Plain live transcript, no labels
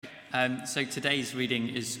So today's reading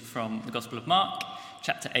is from the Gospel of Mark,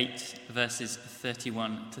 chapter 8, verses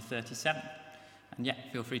 31 to 37. And yeah,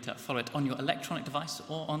 feel free to follow it on your electronic device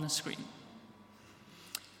or on the screen.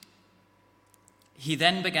 He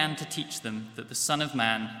then began to teach them that the Son of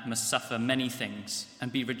Man must suffer many things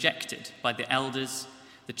and be rejected by the elders,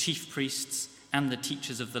 the chief priests, and the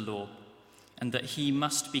teachers of the law, and that he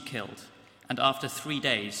must be killed, and after 3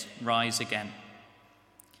 days rise again.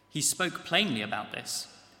 He spoke plainly about this,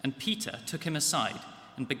 and Peter took him aside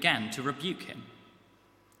and began to rebuke him.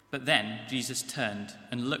 But then Jesus turned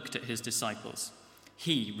and looked at his disciples.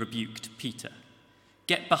 He rebuked Peter.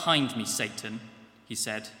 "Get behind me, Satan," he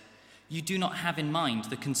said. "You do not have in mind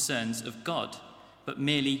the concerns of God, but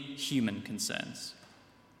merely human concerns."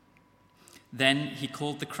 Then he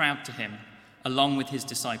called the crowd to him, along with his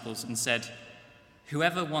disciples, and said,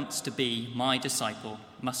 "Whoever wants to be my disciple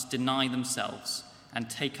must deny themselves and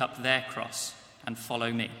take up their cross and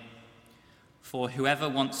follow me. For whoever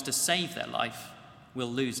wants to save their life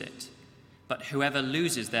will lose it, but whoever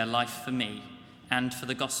loses their life for me and for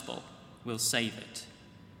the gospel will save it.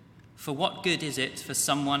 For what good is it for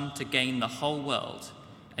someone to gain the whole world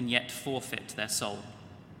and yet forfeit their soul?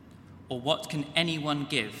 Or what can anyone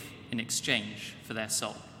give in exchange for their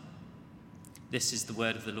soul?" This is the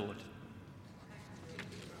word of the Lord.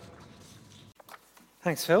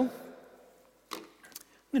 Thanks, Phil.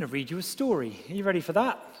 I'm going to read you a story. Are you ready for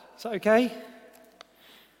that? Is that okay?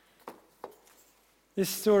 This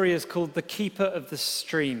story is called The Keeper of the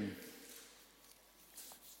Stream.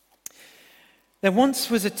 There once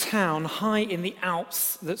was a town high in the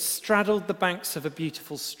Alps that straddled the banks of a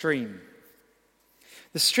beautiful stream.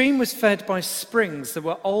 The stream was fed by springs that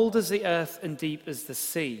were old as the earth and deep as the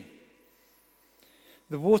sea.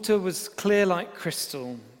 The water was clear like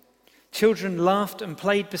crystal. Children laughed and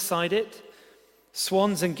played beside it.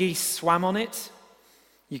 Swans and geese swam on it.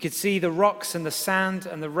 You could see the rocks and the sand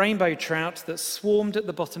and the rainbow trout that swarmed at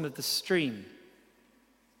the bottom of the stream.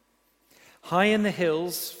 High in the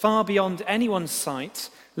hills, far beyond anyone's sight,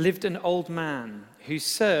 lived an old man who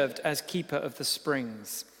served as keeper of the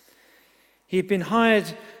springs. He had been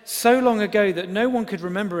hired so long ago that no one could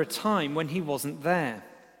remember a time when he wasn't there.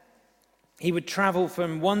 He would travel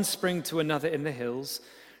from one spring to another in the hills,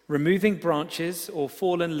 removing branches or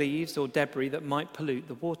fallen leaves or debris that might pollute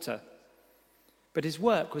the water. But his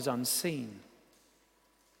work was unseen.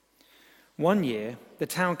 One year, the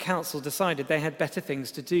town council decided they had better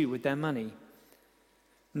things to do with their money.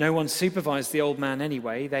 No one supervised the old man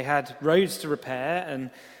anyway. They had roads to repair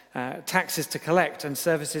and taxes to collect and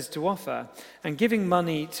services to offer. And giving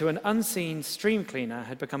money to an unseen stream cleaner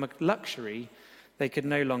had become a luxury they could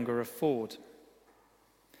no longer afford.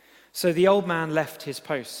 So the old man left his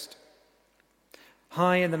post.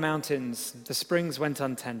 High in the mountains, the springs went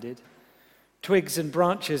untended. Twigs and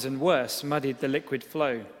branches and worse muddied the liquid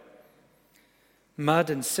flow. Mud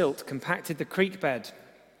and silt compacted the creek bed.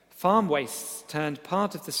 Farm wastes turned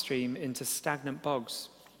part of the stream into stagnant bogs.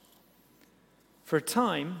 For a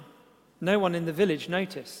time, no one in the village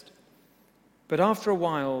noticed. But after a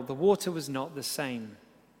while, the water was not the same.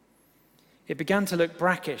 It began to look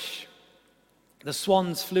brackish. The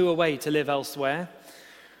swans flew away to live elsewhere.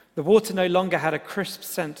 The water no longer had a crisp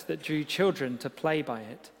scent that drew children to play by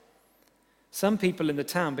it. Some people in the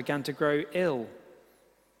town began to grow ill.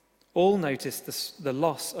 All noticed the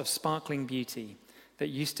loss of sparkling beauty that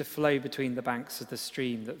used to flow between the banks of the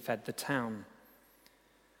stream that fed the town.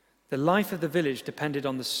 The life of the village depended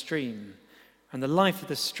on the stream, and the life of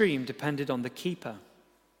the stream depended on the keeper.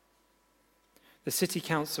 The city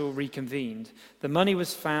council reconvened. The money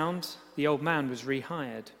was found. The old man was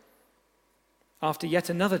rehired. After yet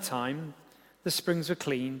another time, the springs were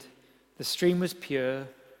cleaned. The stream was pure.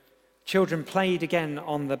 Children played again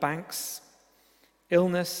on the banks.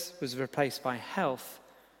 Illness was replaced by health.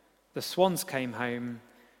 The swans came home,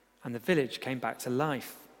 and the village came back to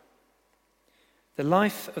life. The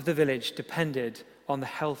life of the village depended on the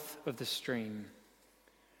health of the stream.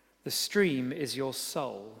 The stream is your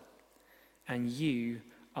soul, and you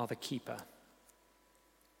are the keeper.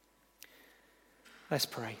 Let's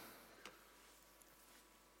pray.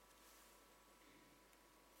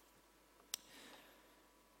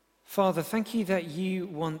 Father, thank you that you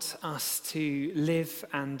want us to live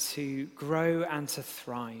and to grow and to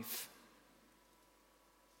thrive.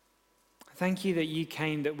 Thank you that you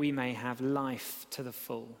came that we may have life to the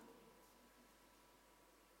full.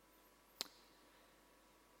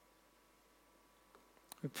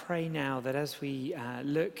 We pray now that as we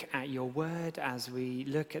look at your word, as we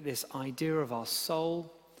look at this idea of our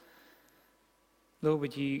soul, Lord,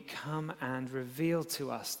 would you come and reveal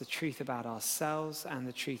to us the truth about ourselves and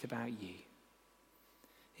the truth about you.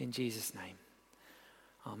 In Jesus' name,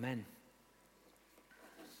 amen.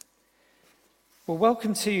 Well,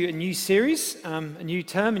 welcome to a new series, a new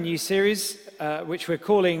term, a new series, which we're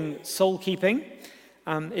calling Soul Keeping.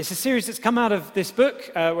 It's a series that's come out of this book,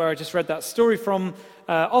 where I just read that story from,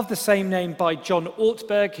 of the same name by John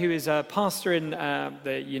Ortberg, who is a pastor in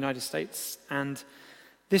the United States. And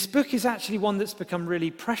this book is actually one that's become really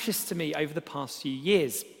precious to me over the past few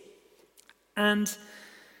years. And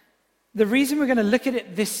the reason we're going to look at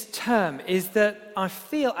it this term is that I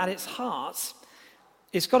feel at its heart,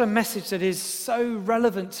 it's got a message that is so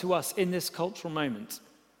relevant to us in this cultural moment.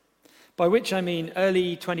 By which I mean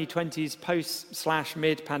early 2020s,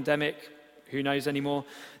 post/mid-pandemic, who knows anymore,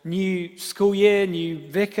 new school year, new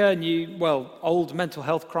vicar, old mental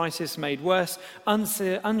health crisis made worse,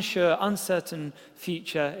 unsure, uncertain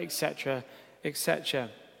future, etc., etc.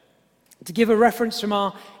 To give a reference from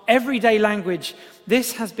our everyday language,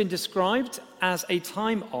 this has been described as a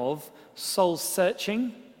time of soul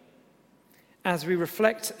searching, as we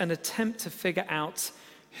reflect and attempt to figure out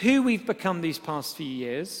who we've become these past few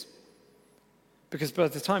years, because by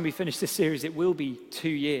the time we finish this series, it will be 2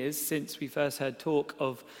 years since we first heard talk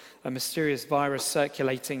of a mysterious virus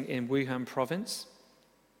circulating in Wuhan province,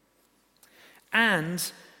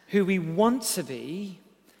 and who we want to be,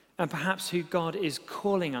 and perhaps who God is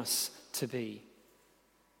calling us to be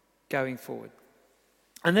going forward.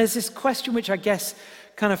 And there's this question which I guess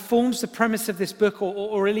kind of forms the premise of this book,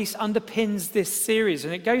 or at least underpins this series,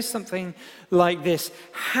 and it goes something like this.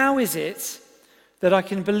 How is it that I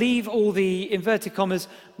can believe all the, inverted commas,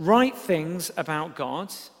 right things about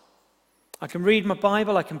God? I can read my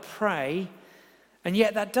Bible, I can pray, and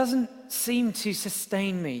yet that doesn't seem to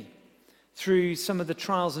sustain me through some of the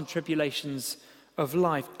trials and tribulations of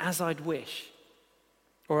life as I'd wish,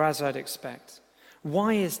 or as I'd expect.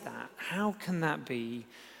 Why is that? How can that be?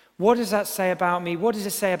 What does that say about me? What does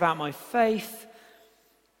it say about my faith?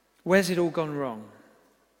 Where's it all gone wrong?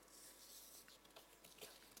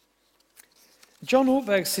 John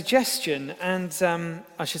Ortberg's suggestion, and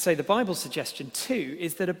I should say the Bible's suggestion too,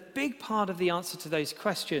 is that a big part of the answer to those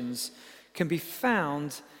questions can be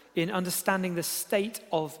found in understanding the state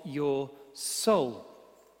of your soul.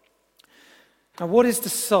 Now, what is the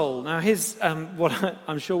soul? Now, here's what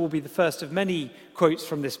I'm sure will be the first of many quotes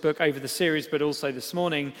from this book over the series, but also this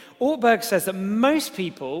morning. Ortberg says that most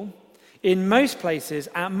people, in most places,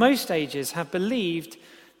 at most ages, have believed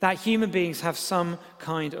that human beings have some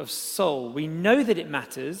kind of soul. We know that it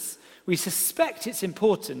matters, we suspect it's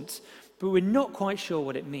important, but we're not quite sure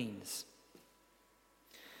what it means.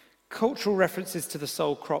 Cultural references to the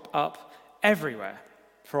soul crop up everywhere,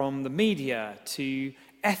 from the media to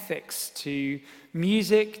ethics, to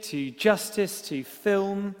music, to justice, to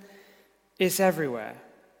film. It's everywhere.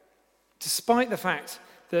 Despite the fact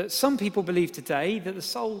that some people believe today that the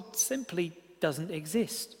soul simply doesn't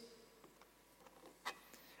exist.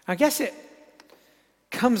 I guess it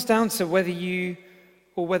comes down to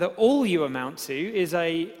whether all you amount to is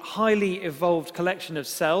a highly evolved collection of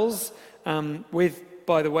cells with,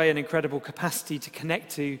 by the way, an incredible capacity to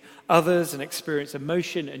connect to others and experience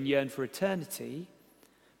emotion and yearn for eternity,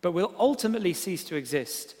 but will ultimately cease to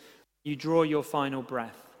exist when you draw your final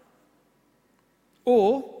breath.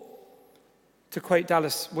 Or, to quote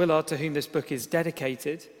Dallas Willard, to whom this book is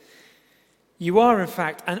dedicated, you are in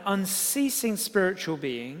fact an unceasing spiritual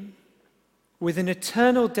being with an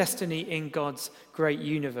eternal destiny in God's great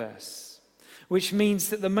universe, which means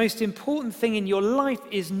that the most important thing in your life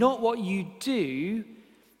is not what you do,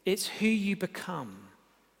 it's who you become,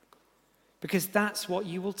 because that's what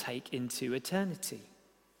you will take into eternity.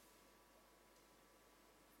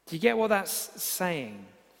 Do you get what that's saying?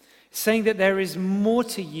 It's saying that there is more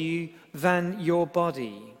to you than your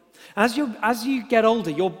body. As you get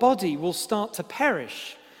older, your body will start to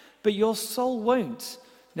perish, but your soul won't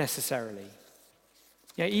necessarily.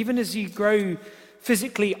 Yeah, even as you grow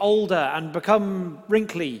physically older and become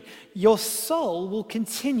wrinkly, your soul will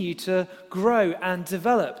continue to grow and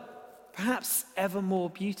develop, perhaps ever more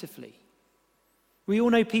beautifully. We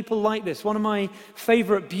all know people like this. One of my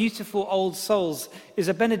favorite beautiful old souls is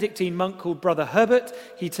a Benedictine monk called Brother Herbert.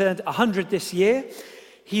 He turned 100 this year.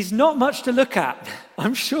 He's not much to look at.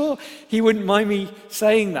 I'm sure he wouldn't mind me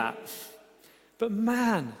saying that. But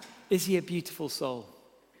man, is he a beautiful soul.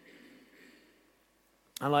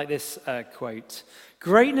 I like this quote.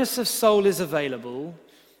 Greatness of soul is available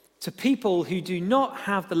to people who do not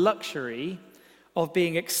have the luxury of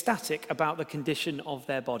being ecstatic about the condition of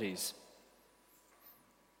their bodies.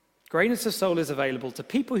 Greatness of soul is available to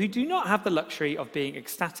people who do not have the luxury of being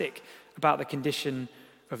ecstatic about the condition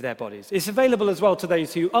of their bodies. It's available as well to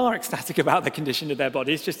those who are ecstatic about the condition of their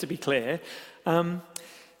bodies, just to be clear.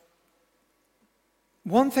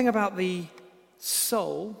 One thing about the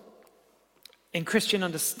soul in Christian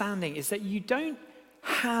understanding is that you don't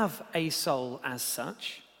have a soul as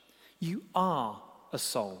such. You are a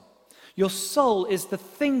soul. Your soul is the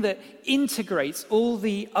thing that integrates all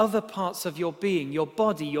the other parts of your being, your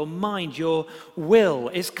body, your mind, your will.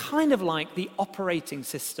 It's kind of like the operating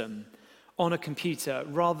system on a computer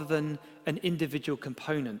rather than an individual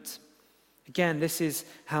component. Again, this is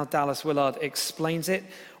how Dallas Willard explains it.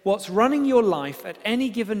 What's running your life at any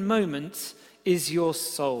given moment is your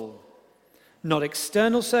soul. Not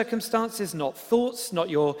external circumstances, not thoughts, not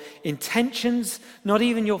your intentions, not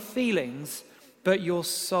even your feelings, but your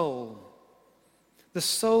soul. The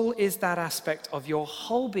soul is that aspect of your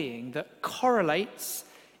whole being that correlates,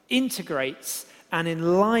 integrates, and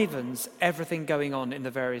enlivens everything going on in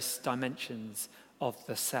the various dimensions of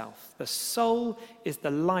the self. The soul is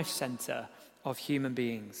the life center of human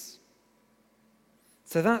beings.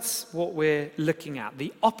 So that's what we're looking at,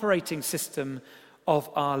 the operating system of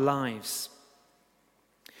our lives.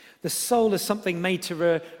 The soul is something made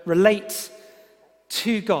to relate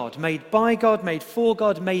to God, made by God, made for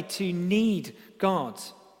God, made to need God,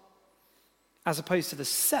 as opposed to the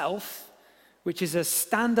self, which is a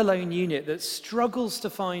standalone unit that struggles to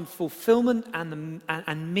find fulfillment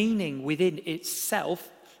and meaning within itself,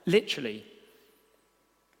 literally.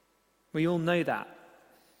 We all know that.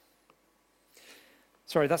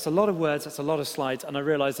 Sorry, that's a lot of words, that's a lot of slides, and I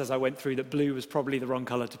realized as I went through that blue was probably the wrong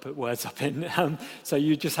color to put words up in. So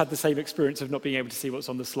you just had the same experience of not being able to see what's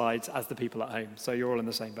on the slides as the people at home. So you're all in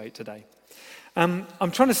the same boat today. I'm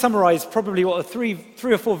trying to summarize probably what are three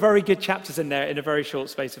or four very good chapters in there in a very short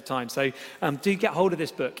space of time. So do get hold of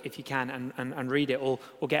this book if you can and read it, or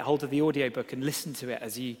get hold of the audiobook and listen to it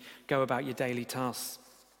as you go about your daily tasks.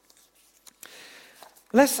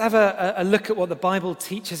 Let's have a look at what the Bible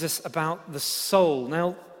teaches us about the soul.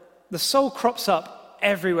 Now, the soul crops up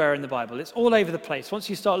everywhere in the Bible. It's all over the place. Once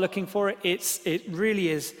you start looking for it, it really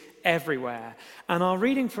is everywhere. And our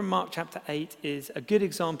reading from Mark chapter 8 is a good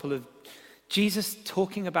example of Jesus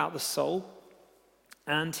talking about the soul.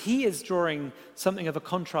 And he is drawing something of a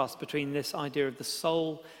contrast between this idea of the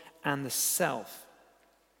soul and the self.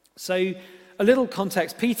 So a little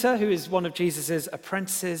context. Peter, who is one of Jesus'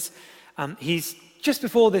 apprentices, he's just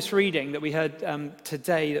before this reading that we heard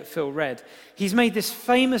today that Phil read, he's made this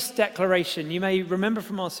famous declaration. You may remember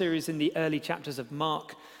from our series in the early chapters of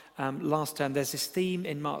Mark last term, there's this theme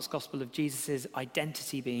in Mark's gospel of Jesus'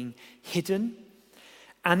 identity being hidden.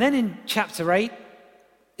 And then in chapter 8,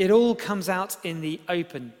 it all comes out in the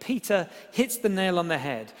open. Peter hits the nail on the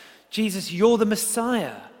head. Jesus, you're the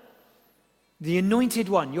Messiah, the anointed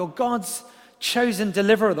one. You're God's chosen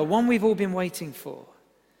deliverer, the one we've all been waiting for.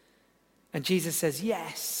 And Jesus says,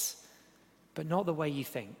 yes, but not the way you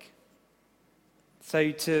think.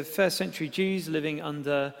 So to first century Jews living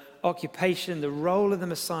under occupation, the role of the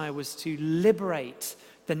Messiah was to liberate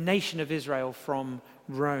the nation of Israel from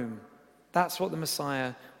Rome. That's what the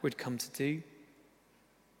Messiah would come to do.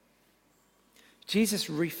 Jesus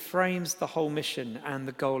reframes the whole mission and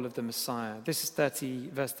the goal of the Messiah. This is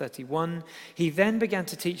verse 31. He then began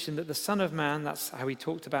to teach them that the Son of Man, that's how he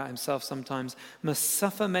talked about himself sometimes, must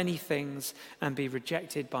suffer many things and be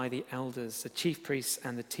rejected by the elders, the chief priests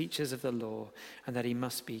and the teachers of the law, and that he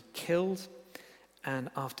must be killed and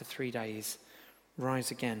after 3 days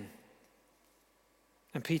rise again.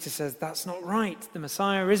 And Peter says, that's not right. The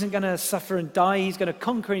Messiah isn't going to suffer and die. He's going to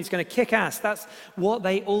conquer and he's going to kick ass. That's what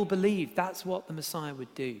they all believed. That's what the Messiah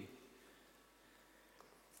would do.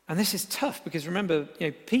 And this is tough because remember,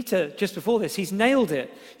 Peter, just before this, he's nailed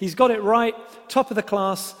it. He's got it right, top of the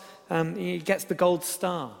class. He gets the gold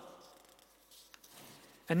star.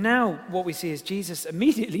 And now what we see is Jesus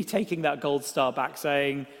immediately taking that gold star back,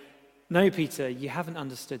 saying, no, Peter, you haven't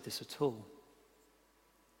understood this at all.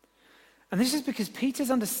 And this is because Peter's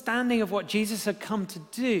understanding of what Jesus had come to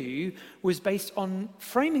do was based on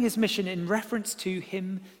framing his mission in reference to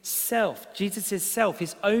himself, Jesus' self,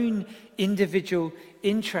 his own individual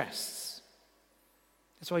interests.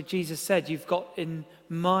 That's why Jesus said, you've got in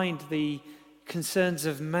mind the concerns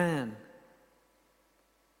of man,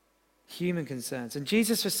 human concerns. And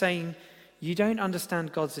Jesus was saying, you don't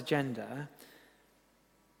understand God's agenda.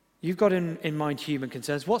 You've got in mind human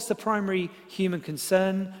concerns. What's the primary human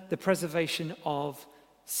concern? The preservation of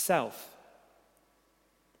self.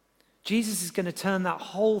 Jesus is going to turn that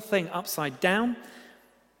whole thing upside down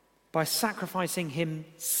by sacrificing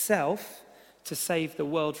himself to save the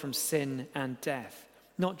world from sin and death,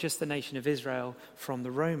 not just the nation of Israel from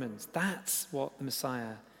the Romans. That's what the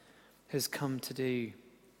Messiah has come to do.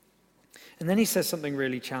 And then he says something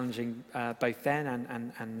really challenging both then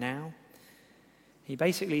and now. He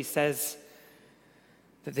basically says,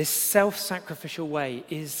 that this self-sacrificial way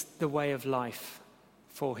is the way of life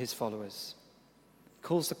for his followers. He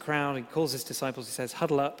calls the crowd, he calls his disciples, he says,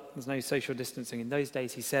 huddle up. There's no social distancing. In those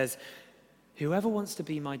days, he says, whoever wants to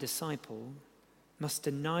be my disciple must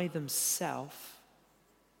deny themselves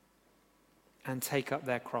and take up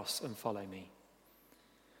their cross and follow me.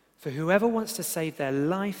 For whoever wants to save their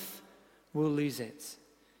life will lose it.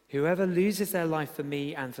 Whoever loses their life for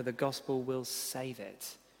me and for the gospel will save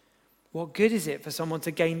it. What good is it for someone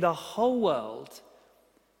to gain the whole world,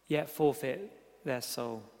 yet forfeit their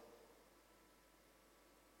soul?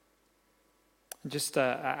 Just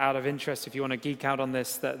out of interest, if you want to geek out on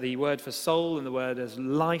this, that the word for soul and the word as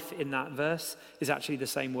life in that verse is actually the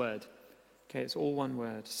same word. Okay, it's all one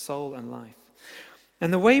word, soul and life.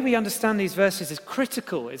 And the way we understand these verses is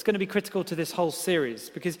critical. It's going to be critical to this whole series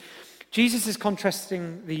because Jesus is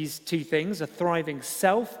contrasting these two things, a thriving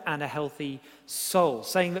self and a healthy soul,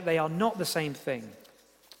 saying that they are not the same thing.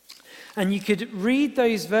 And you could read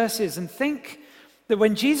those verses and think that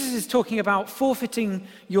when Jesus is talking about forfeiting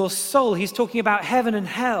your soul, he's talking about heaven and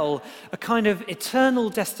hell, a kind of eternal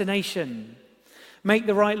destination. Make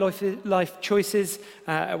the right life choices,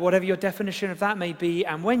 whatever your definition of that may be,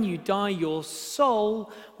 and when you die, your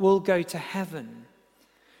soul will go to heaven.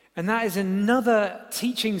 And that is another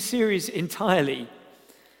teaching series entirely.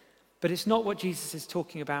 But it's not what Jesus is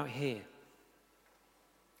talking about here.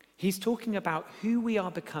 He's talking about who we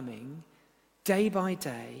are becoming day by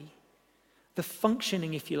day, the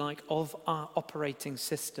functioning, if you like, of our operating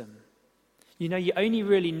system. You know, you only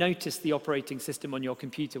really notice the operating system on your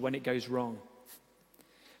computer when it goes wrong,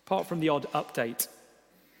 apart from the odd update.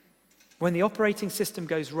 When the operating system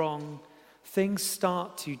goes wrong, things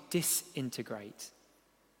start to disintegrate.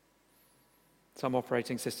 Some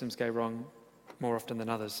operating systems go wrong more often than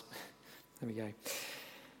others. There we go.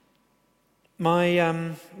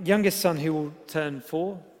 My youngest son, who will turn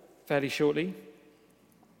 4 fairly shortly,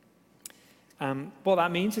 what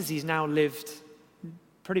that means is he's now lived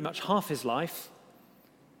pretty much half his life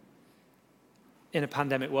in a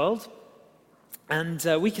pandemic world. And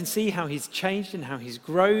we can see how he's changed and how he's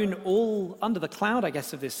grown, all under the cloud, I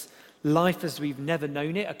guess, of this life as we've never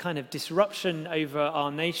known it, a kind of disruption over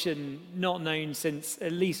our nation not known since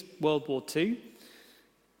at least World War II.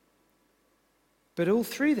 But all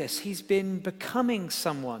through this, he's been becoming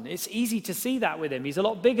someone. It's easy to see that with him. He's a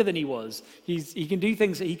lot bigger than he was. He can do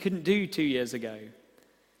things that he couldn't do 2 years ago.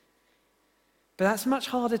 But that's much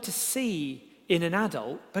harder to see in an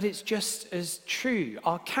adult, but it's just as true.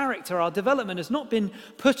 Our character, our development has not been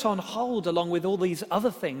put on hold along with all these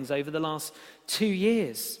other things over the last 2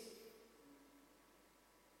 years.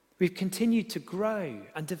 We've continued to grow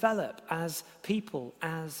and develop as people,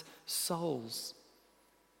 as souls.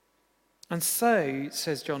 And so,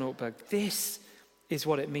 says John Ortberg, this is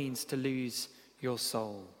what it means to lose your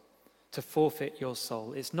soul, to forfeit your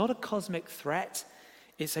soul. It's not a cosmic threat,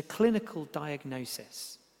 it's a clinical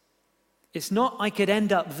diagnosis. It's not I could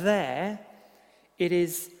end up there, it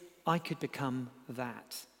is I could become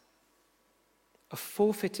that. A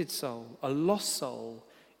forfeited soul, a lost soul,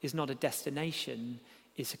 is not a destination,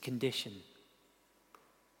 it's a condition.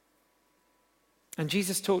 And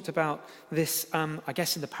Jesus talked about this, I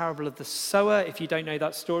guess, in the parable of the sower. If you don't know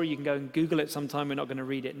that story, you can go and Google it sometime. We're not going to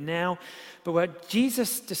read it now. But where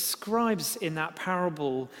Jesus describes in that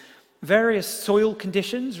parable various soil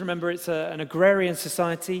conditions. Remember, it's an agrarian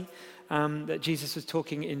society that Jesus was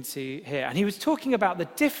talking into here. And he was talking about the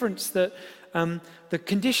difference that the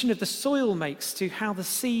condition of the soil makes to how the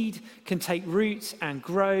seed can take root and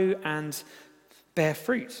grow and bear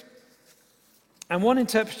fruit. And one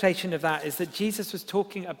interpretation of that is that Jesus was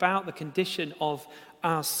talking about the condition of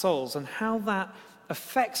our souls and how that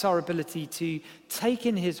affects our ability to take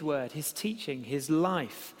in his word, his teaching, his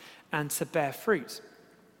life, and to bear fruit.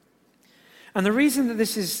 And the reason that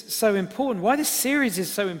this is so important, why this series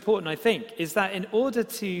is so important, I think, is that in order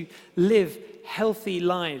to live healthy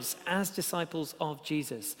lives as disciples of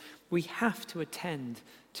Jesus, we have to attend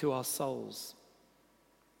to our souls.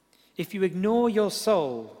 If you ignore your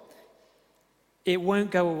soul, it won't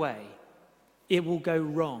go away. It will go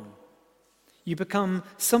wrong. You become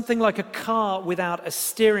something like a car without a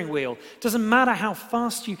steering wheel. It doesn't matter how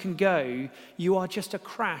fast you can go, you are just a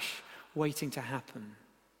crash waiting to happen.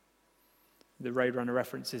 The Roadrunner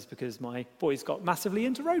references because my boys got massively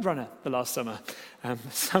into Roadrunner the last summer,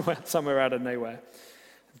 somewhere out of nowhere.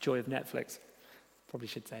 The joy of Netflix. Probably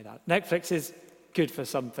should say that. Netflix is good for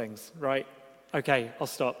some things, right? Okay, I'll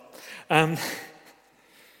stop.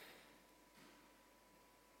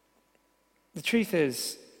 The truth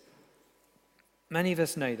is, many of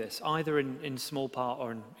us know this, either in small part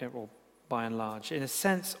or by and large. In a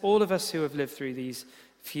sense, all of us who have lived through these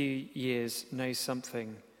few years know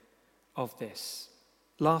something of this.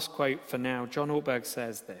 Last quote for now, John Ortberg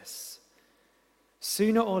says this: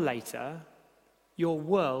 "Sooner or later, your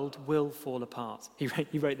world will fall apart." He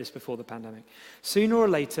wrote this before the pandemic. "Sooner or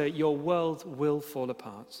later, your world will fall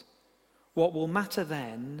apart. What will matter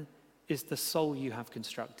then is the soul you have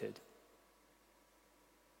constructed."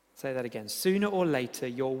 Say that again. "Sooner or later,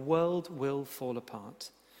 your world will fall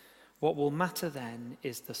apart. What will matter then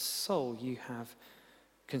is the soul you have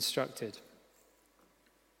constructed."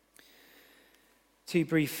 Two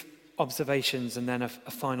brief observations and then a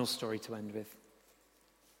final story to end with.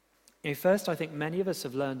 First, I think many of us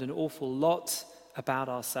have learned an awful lot about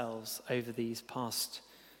ourselves over these past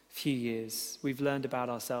few years. We've learned about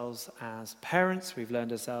ourselves as parents, we've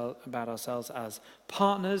learned about ourselves as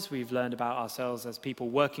partners, we've learned about ourselves as people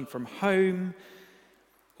working from home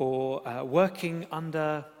or working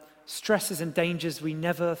under stresses and dangers we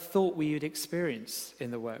never thought we would experience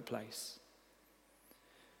in the workplace.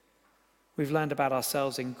 We've learned about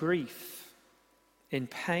ourselves in grief, in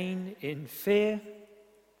pain, in fear,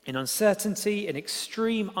 in uncertainty, in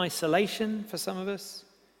extreme isolation for some of us,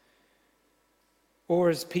 or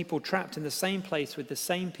as people trapped in the same place with the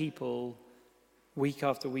same people week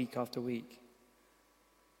after week after week.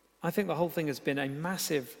 I think the whole thing has been a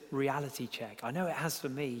massive reality check. I know it has for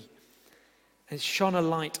me. It's shone a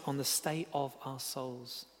light on the state of our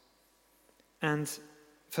souls. And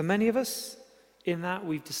for many of us, in that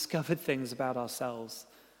we've discovered things about ourselves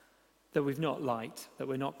that we've not liked, that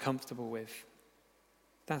we're not comfortable with.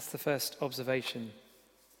 That's the first observation.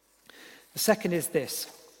 The second is this: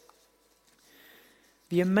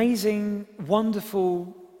 the amazing,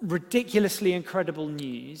 wonderful, ridiculously incredible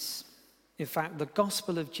news, in fact, the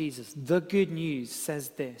gospel of Jesus, the good news, says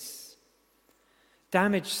this: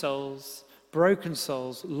 damaged souls, broken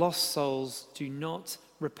souls, lost souls do not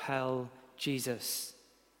repel Jesus.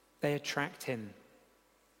 They attract him.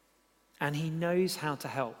 And he knows how to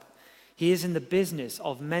help. He is in the business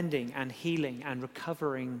of mending and healing and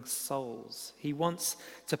recovering souls. He wants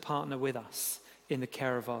to partner with us in the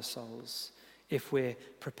care of our souls if we're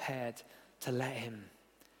prepared to let him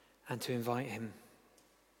and to invite him.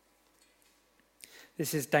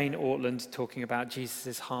 This is Dane Ortland talking about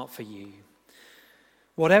Jesus' heart for you.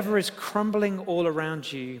 Whatever is crumbling all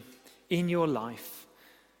around you in your life,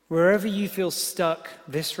 wherever you feel stuck,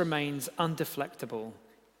 this remains undeflectable.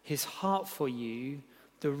 His heart for you,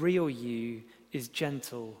 the real you, is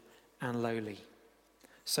gentle and lowly.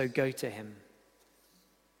 So go to him.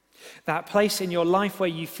 That place in your life where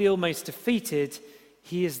you feel most defeated,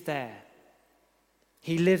 he is there.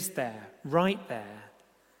 He lives there, right there.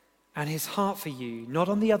 And his heart for you, not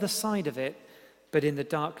on the other side of it, but in the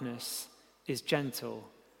darkness, is gentle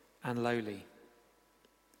and lowly.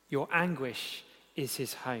 Your anguish is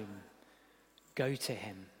his home. Go to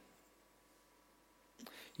him.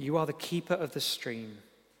 You are the keeper of the stream.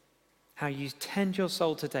 How you tend your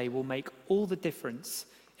soul today will make all the difference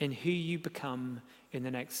in who you become in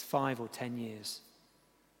the next 5 or 10 years.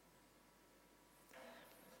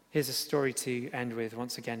 Here's a story to end with,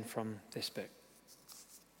 once again from this book.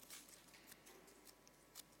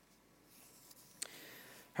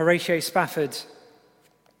 Horatio Spafford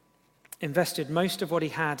invested most of what he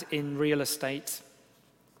had in real estate.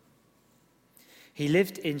 He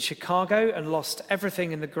lived in Chicago and lost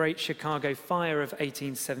everything in the Great Chicago Fire of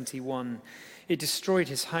 1871. It destroyed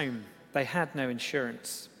his home. They had no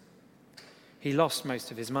insurance. He lost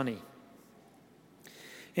most of his money.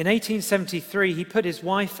 In 1873, he put his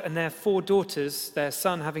wife and their 4 daughters, their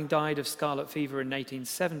son having died of scarlet fever in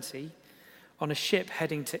 1870, on a ship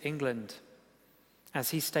heading to England,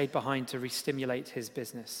 as he stayed behind to re-stimulate his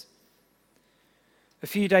business. A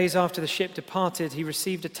few days after the ship departed, he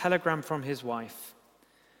received a telegram from his wife.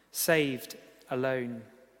 Saved, alone,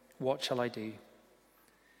 what shall I do?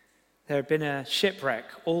 There had been a shipwreck.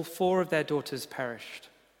 All 4 of their daughters perished.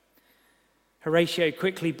 Horatio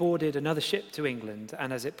quickly boarded another ship to England,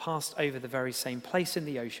 and as it passed over the very same place in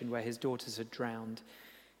the ocean where his daughters had drowned,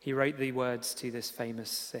 he wrote the words to this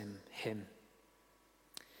famous hymn.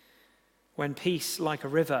 When peace like a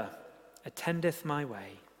river attendeth my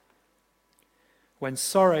way, when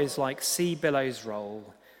sorrows like sea billows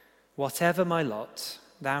roll, whatever my lot,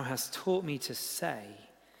 thou hast taught me to say,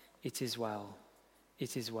 it is well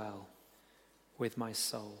with my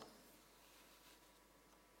soul.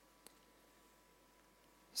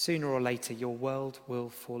 Sooner or later, your world will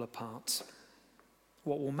fall apart.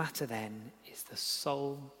 What will matter then is the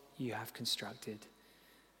soul you have constructed.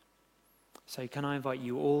 So can I invite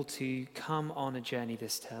you all to come on a journey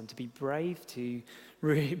this term, to be brave, to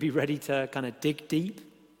really be ready to kind of dig deep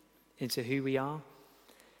into who we are,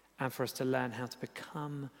 and for us to learn how to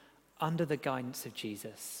become, under the guidance of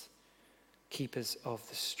Jesus, keepers of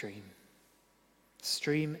the stream. The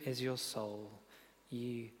stream is your soul.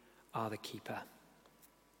 You are the keeper.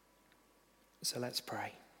 So let's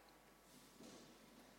pray.